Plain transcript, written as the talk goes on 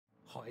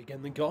Hi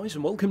again then guys,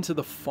 and welcome to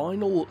the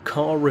final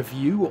car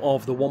review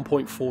of the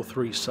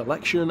 1.43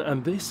 selection,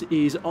 and this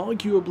is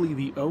arguably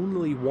the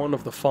only one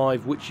of the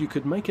five which you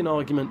could make an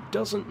argument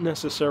doesn't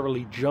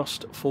necessarily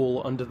just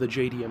fall under the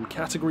JDM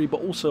category,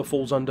 but also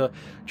falls under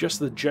just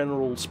the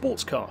general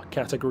sports car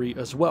category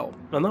as well.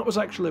 And that was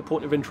actually a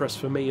point of interest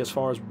for me as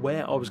far as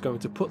where I was going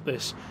to put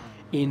this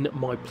in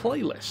my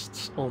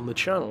playlists on the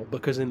channel,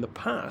 because in the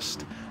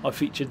past I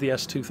featured the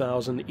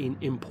S2000 in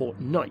Import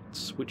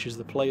Nights, which is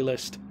the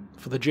playlist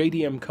for the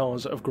JDM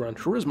cars of Gran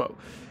Turismo.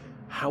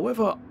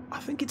 However, I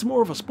think it's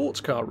more of a sports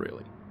car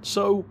really.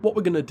 So what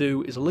we're going to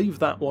do is leave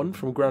that one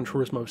from Gran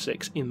Turismo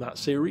 6 in that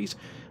series,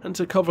 and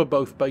to cover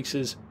both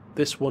bases,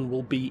 this one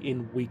will be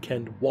in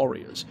Weekend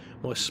Warriors,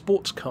 my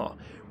sports car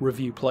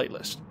review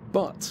playlist.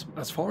 But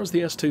as far as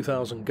the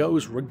S2000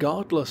 goes,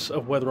 regardless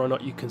of whether or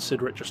not you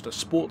consider it just a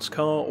sports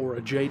car or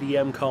a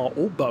JDM car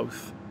or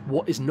both,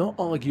 what is not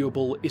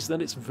arguable is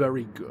that it's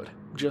very good.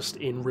 Just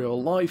in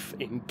real life,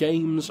 in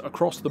games,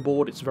 across the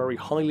board, it's very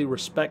highly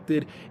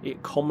respected.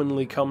 It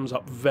commonly comes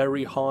up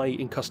very high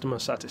in customer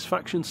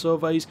satisfaction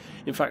surveys.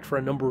 In fact, for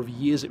a number of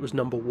years it was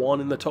 #1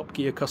 in the Top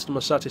Gear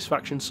customer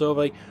satisfaction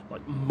survey,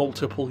 like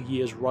multiple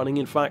years running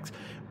in fact.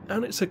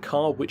 And it's a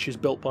car which is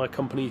built by a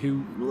company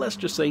who, let's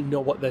just say, know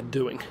what they're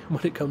doing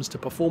when it comes to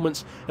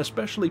performance,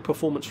 especially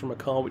performance from a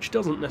car which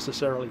doesn't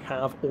necessarily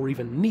have or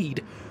even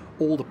need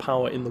all the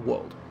power in the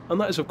world. And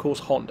that is of course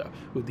Honda,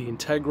 with the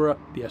Integra,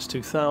 the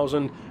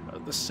S2000,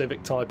 the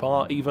Civic Type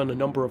R, even a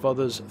number of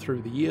others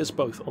through the years,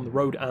 both on the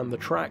road and the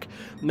track.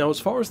 Now as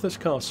far as this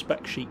car's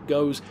spec sheet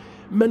goes,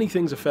 many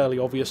things are fairly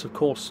obvious of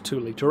course.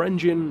 2-litre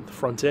engine,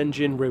 front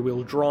engine, rear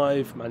wheel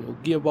drive, manual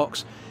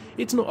gearbox.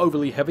 It's not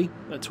overly heavy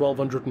at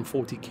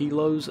 1240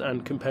 kilos,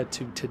 and compared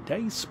to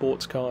today's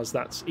sports cars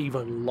that's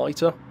even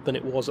lighter than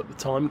it was at the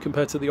time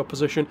compared to the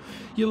opposition.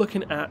 You're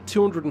looking at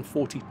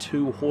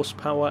 242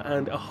 horsepower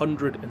and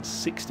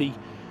 160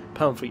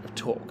 pound-feet of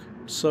torque.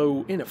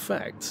 So in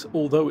effect,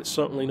 although it's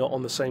certainly not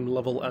on the same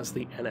level as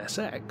the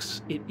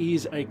NSX, it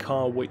is a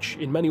car which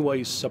in many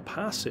ways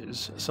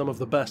surpasses some of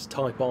the best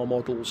Type R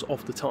models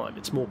of the time.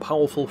 It's more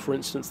powerful, for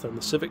instance, than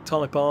the Civic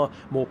Type R,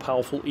 more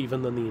powerful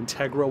even than the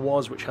Integra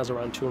was, which has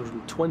around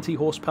 220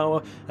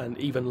 horsepower, and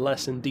even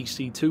less in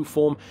DC2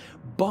 form.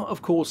 But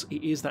of course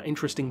it is that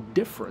interesting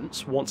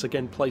difference, once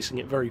again placing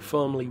it very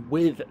firmly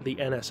with the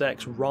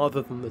NSX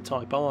rather than the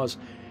Type Rs,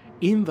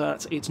 in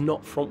that it's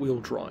not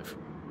front-wheel drive.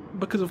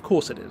 Because of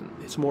course it isn't.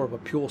 It's more of a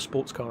pure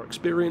sports car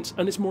experience,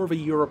 and it's more of a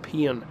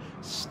European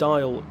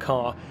style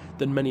car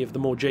than many of the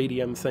more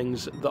JDM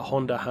things that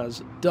Honda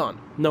has done.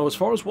 Now as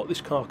far as what this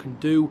car can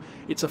do,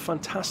 it's a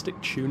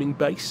fantastic tuning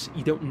base.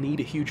 You don't need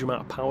a huge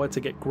amount of power to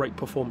get great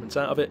performance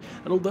out of it,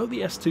 and although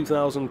the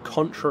S2000,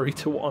 contrary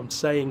to what I'm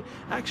saying,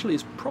 actually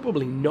is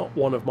probably not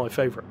one of my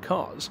favourite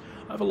cars,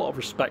 I have a lot of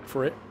respect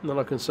for it, and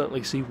I can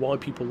certainly see why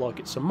people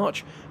like it so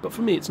much, but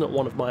for me it's not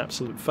one of my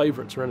absolute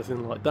favourites or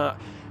anything like that.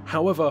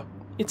 However,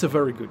 it's a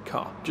very good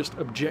car. Just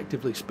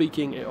objectively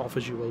speaking, it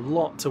offers you a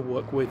lot to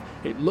work with.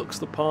 It looks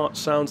the part,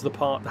 sounds the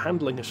part, the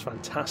handling is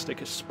fantastic,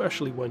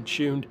 especially when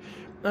tuned,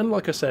 and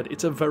like I said,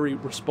 it's a very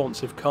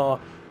responsive car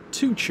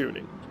to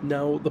tuning.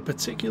 Now, the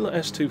particular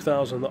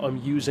S2000 that I'm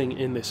using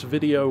in this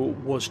video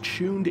was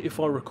tuned, if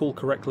I recall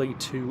correctly,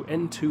 to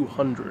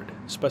N200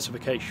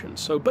 specifications,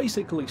 so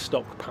basically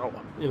stock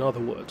power, in other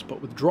words, but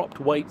with dropped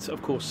weight,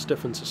 of course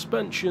stiffened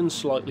suspension,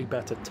 slightly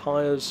better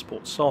tyres,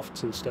 sports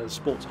softs instead of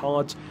sports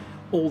hards,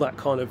 all that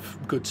kind of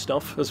good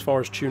stuff as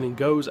far as tuning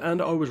goes.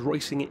 And I was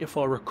racing it, if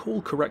I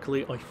recall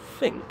correctly, I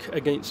think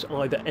against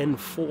either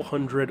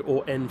N400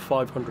 or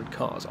N500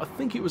 cars. I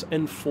think it was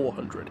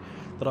N400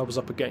 that I was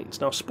up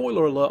against. Now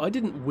spoiler alert, I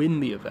didn't win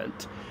the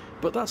event,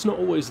 but that's not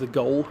always the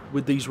goal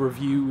with these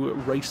review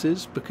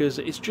races, because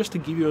it's just to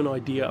give you an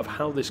idea of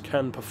how this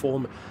can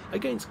perform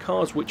against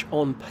cars which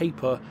on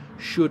paper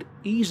should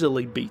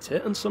easily beat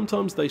it, and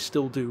sometimes they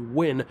still do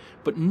win,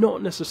 but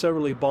not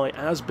necessarily by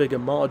as big a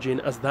margin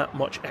as that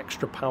much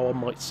extra power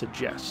might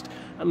suggest.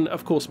 And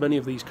of course many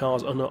of these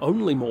cars are not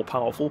only more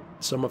powerful,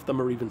 some of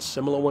them are even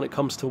similar when it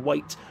comes to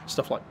weight,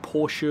 stuff like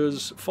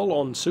Porsches,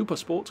 full-on super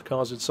sports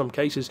cars in some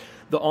cases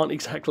that aren't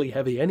exactly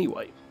heavy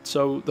anyway.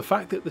 So the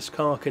fact that this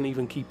car can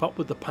even keep up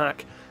with the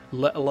pack,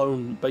 let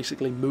alone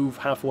basically move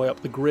halfway up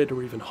the grid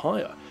or even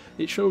higher,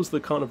 it shows the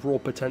kind of raw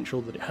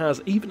potential that it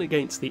has, even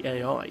against the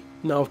AI.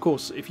 Now of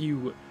course, if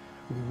you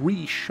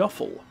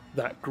reshuffle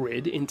that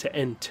grid into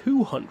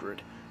N200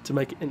 to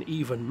make it an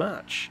even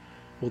match,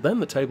 well then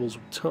the tables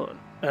will turn.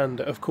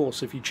 And of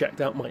course, if you checked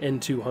out my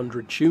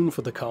N200 tune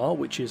for the car,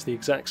 which is the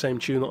exact same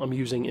tune that I'm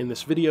using in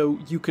this video,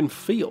 you can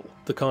feel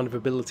the kind of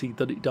ability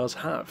that it does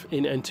have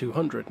in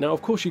N200. Now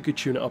of course you could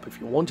tune it up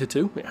if you wanted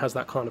to, it has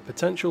that kind of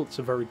potential, it's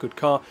a very good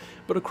car,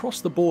 but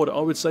across the board I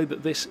would say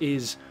that this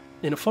is,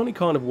 in a funny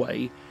kind of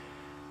way,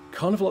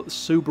 kind of like the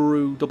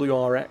Subaru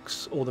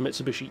WRX or the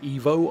Mitsubishi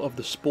Evo of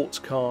the sports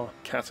car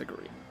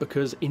category,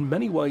 because in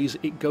many ways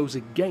it goes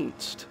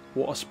against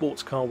what a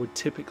sports car would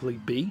typically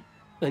be,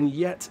 and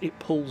yet it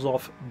pulls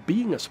off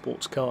being a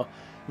sports car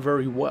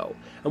very well.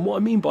 And what I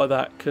mean by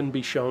that can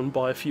be shown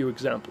by a few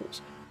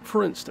examples.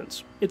 For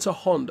instance, it's a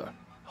Honda.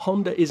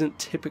 Honda isn't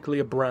typically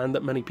a brand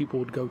that many people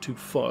would go to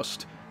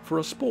first for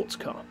a sports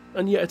car,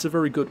 and yet it's a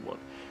very good one.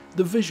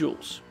 The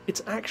visuals,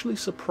 it's actually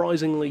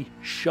surprisingly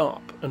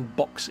sharp and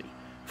boxy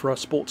for a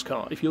sports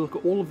car. If you look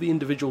at all of the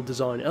individual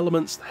design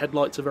elements, the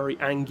headlights are very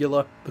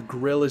angular, the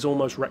grille is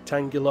almost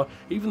rectangular,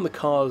 even the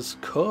car's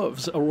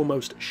curves are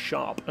almost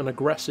sharp and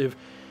aggressive,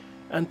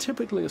 and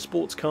typically a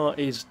sports car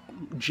is,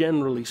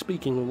 generally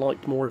speaking,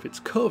 liked more if it's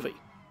curvy.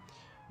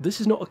 This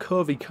is not a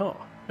curvy car,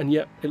 and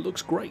yet it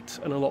looks great,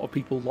 and a lot of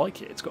people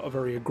like it. It's got a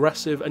very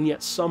aggressive and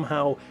yet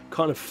somehow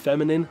kind of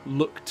feminine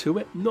look to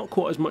it. Not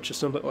quite as much as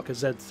something like a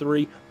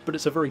Z3, but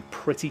it's a very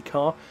pretty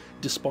car,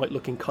 despite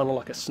looking kind of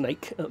like a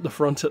snake at the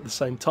front at the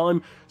same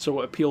time,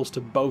 so it appeals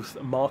to both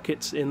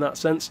markets in that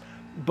sense.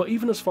 But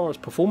even as far as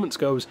performance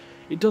goes,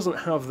 it doesn't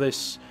have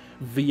this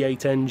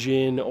V8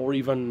 engine or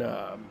even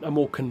a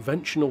more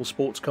conventional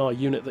sports car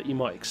unit that you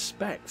might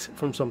expect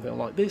from something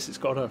like this. It's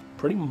got a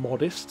pretty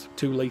modest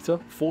 2-litre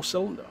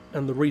 4-cylinder,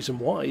 and the reason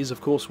why is, of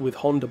course, with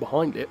Honda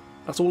behind it,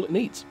 that's all it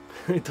needs.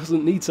 It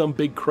doesn't need some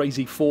big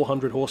crazy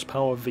 400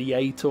 horsepower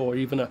V8 or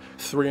even a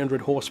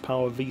 300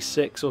 horsepower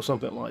V6 or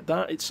something like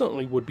that. It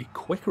certainly would be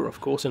quicker, of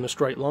course, in a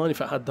straight line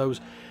if it had those,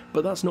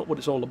 but that's not what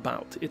it's all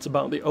about. It's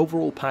about the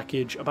overall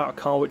package, about a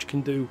car which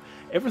can do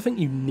everything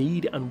you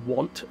need and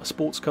want a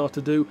sports car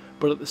to do,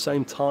 but at the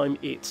same time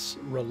it's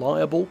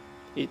reliable,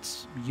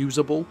 it's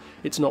usable,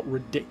 it's not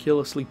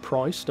ridiculously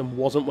priced and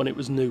wasn't when it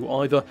was new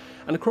either,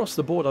 and across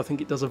the board I think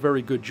it does a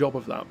very good job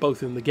of that,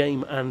 both in the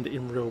game and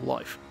in real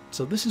life.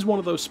 So this is one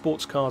of those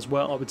sports cars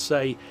where I would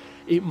say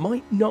it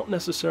might not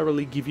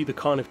necessarily give you the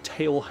kind of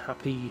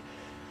tail-happy,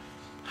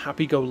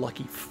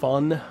 happy-go-lucky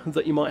fun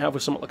that you might have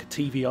with something like a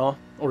TVR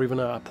or even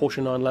a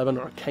Porsche 911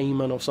 or a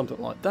Cayman or something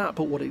like that,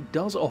 but what it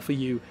does offer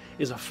you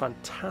is a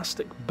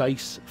fantastic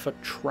base for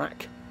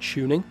track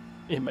tuning.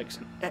 It makes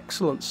an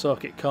excellent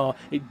circuit car.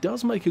 It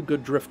does make a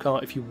good drift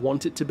car if you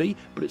want it to be,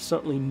 but it's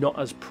certainly not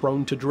as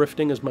prone to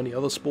drifting as many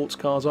other sports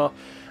cars are,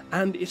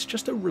 and it's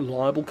just a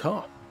reliable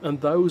car. And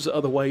those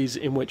are the ways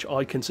in which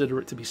I consider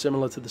it to be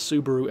similar to the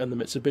Subaru and the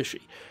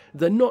Mitsubishi.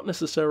 They're not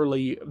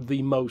necessarily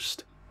the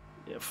most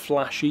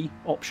flashy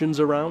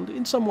options around.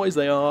 In some ways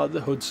they are,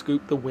 the hood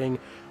scoop, the wing,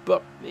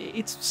 but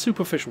it's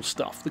superficial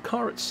stuff. The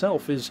car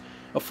itself is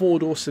a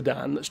four-door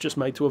sedan that's just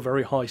made to a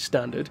very high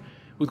standard,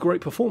 with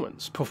great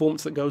performance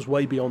that goes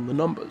way beyond the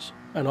numbers.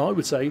 And I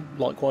would say,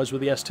 likewise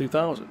with the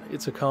S2000,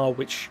 it's a car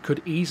which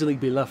could easily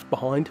be left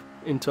behind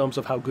in terms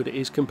of how good it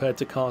is compared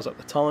to cars at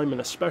the time, and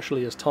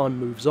especially as time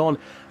moves on,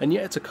 and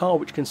yet it's a car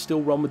which can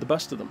still run with the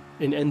best of them.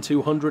 In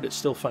N200 it's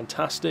still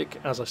fantastic,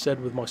 as I said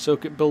with my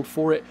circuit build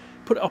for it.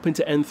 Put it up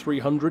into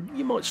N300,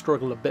 you might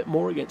struggle a bit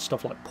more against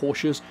stuff like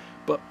Porsches,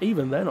 but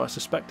even then I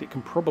suspect it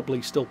can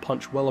probably still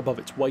punch well above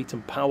its weight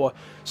and power,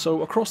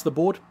 so across the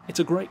board, it's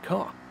a great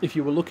car. If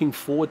you were looking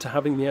forward to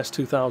having the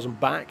S2000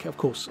 back, of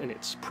course in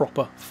its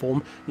proper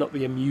form, not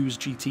the Amuse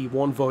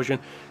GT1 version,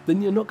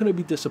 then you're not going to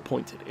be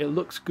disappointed. It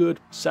looks good,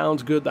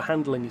 sounds good, the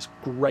handling is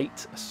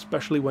great,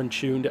 especially when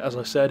tuned, as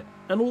I said,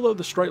 and although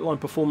the straight line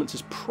performance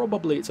is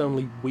probably its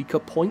only weaker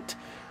point,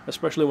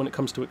 especially when it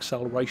comes to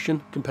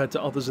acceleration compared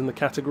to others in the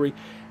category,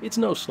 it's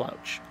no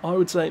slouch. I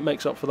would say it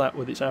makes up for that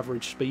with its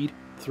average speed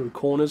through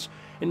corners,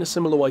 in a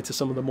similar way to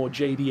some of the more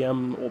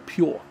JDM or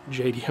pure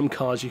JDM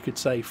cars you could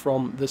say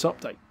from this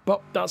update.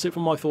 But that's it for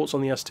my thoughts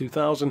on the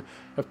S2000.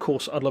 Of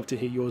course, I'd love to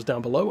hear yours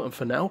down below, and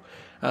for now,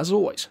 as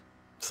always,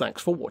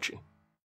 thanks for watching.